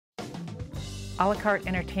A la Carte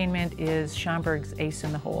Entertainment is Schaumburg's ace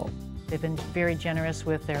in the hole. They've been very generous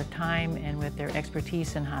with their time and with their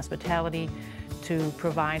expertise in hospitality to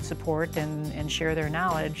provide support and share their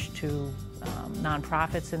knowledge to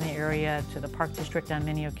nonprofits in the area, to the Park District on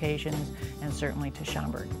many occasions, and certainly to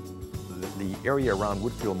Schaumburg. The area around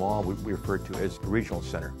Woodfield Mall we refer to as the regional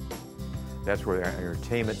center. That's where our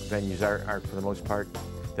entertainment venues are for the most part.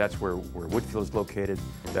 That's where Woodfield is located.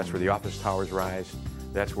 That's where the office towers rise.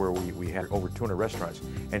 That's where we had over 200 restaurants.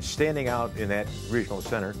 And standing out in that regional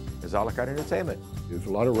center is A la Carte Entertainment. There's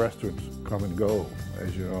a lot of restaurants come and go,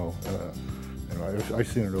 as you know. I've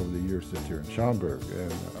seen it over the years since here in Schaumburg.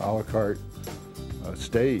 And A la Carte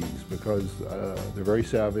stays because they're very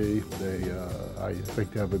savvy. I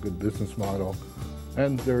think they have a good business model.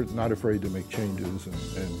 And they're not afraid to make changes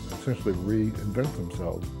and essentially reinvent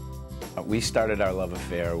themselves. We started our love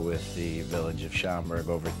affair with the village of Schaumburg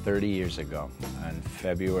over 30 years ago, on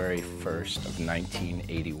February 1st of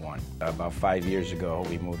 1981. About 5 years ago,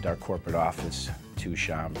 we moved our corporate office to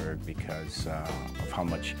Schaumburg because of how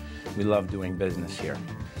much we love doing business here.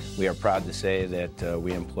 We are proud to say that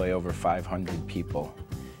we employ over 500 people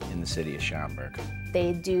in the city of Schaumburg.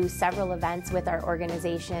 They do several events with our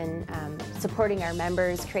organization, supporting our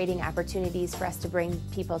members, creating opportunities for us to bring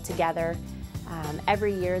people together.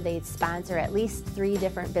 Every year they sponsor at least 3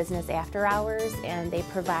 different business after hours, and they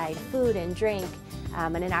provide food and drink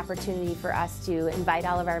and an opportunity for us to invite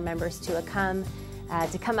all of our members to come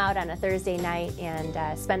out on a Thursday night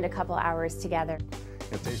and spend a couple hours together.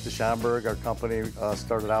 At Taste of Schaumburg, our company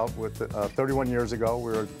started out with 31 years ago.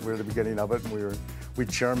 We were at the beginning of it, and we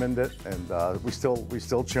chairmaned it, and we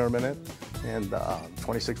still chairman it. And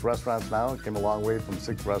 26 restaurants now. It came a long way from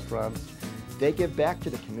 6 restaurants. They give back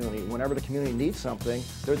to the community. Whenever the community needs something,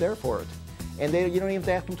 they're there for it. And you don't even have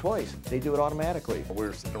to ask them twice. They do it automatically. We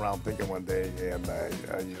were sitting around thinking one day, and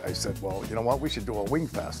I said, well, you know what, we should do a wing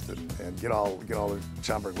fest and get all the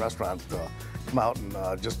Schaumburg restaurants to come out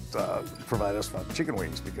and just provide us chicken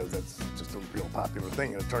wings, because that's just a real popular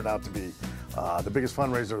thing. And it turned out to be the biggest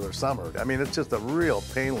fundraiser of their summer. I mean, it's just a real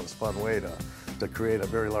painless, fun way to create a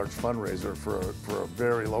very large fundraiser for a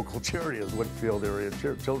very local charity as Woodfield Area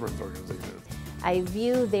Children's Organization. I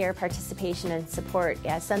view their participation and support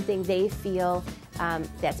as something they feel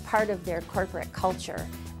that's part of their corporate culture.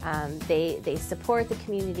 They support the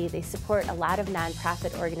community, they support a lot of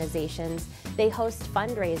nonprofit organizations. They host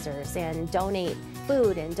fundraisers and donate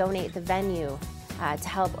food and donate the venue to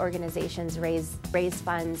help organizations raise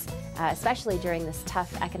funds, especially during this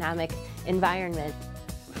tough economic environment.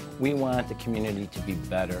 We want the community to be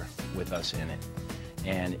better with us in it.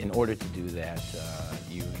 And in order to do that,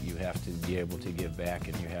 you have to be able to give back,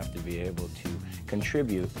 and you have to be able to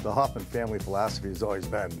contribute. The Hoffman family philosophy has always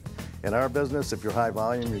been, in our business, if you're high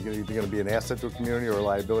volume, you're either going to be an asset to a community or a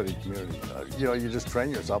liability to the community. You just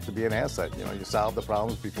train yourself to be an asset. You solve the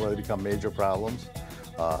problems before they become major problems.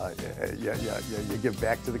 You give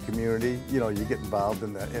back to the community. You get involved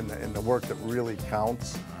in the work that really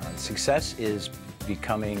counts. Success is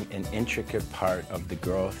becoming an intricate part of the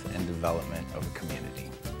growth and development of a community.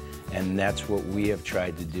 And that's what we have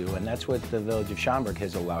tried to do, and that's what the village of Schaumburg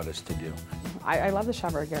has allowed us to do. I love the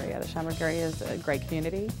Schaumburg area. The Schaumburg area is a great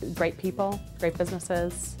community, great people, great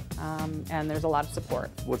businesses, and there's a lot of support.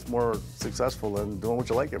 What's more successful than doing what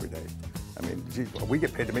you like every day? I mean, gee, we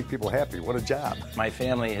get paid to make people happy. What a job. My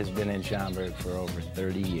family has been in Schaumburg for over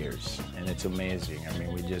 30 years, and it's amazing. I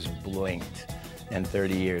mean, we just blinked, and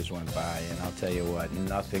 30 years went by, and I'll tell you what,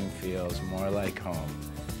 nothing feels more like home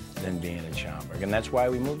than being in Schaumburg. And that's why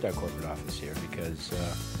we moved our corporate office here, because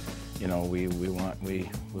we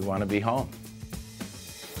want to be home.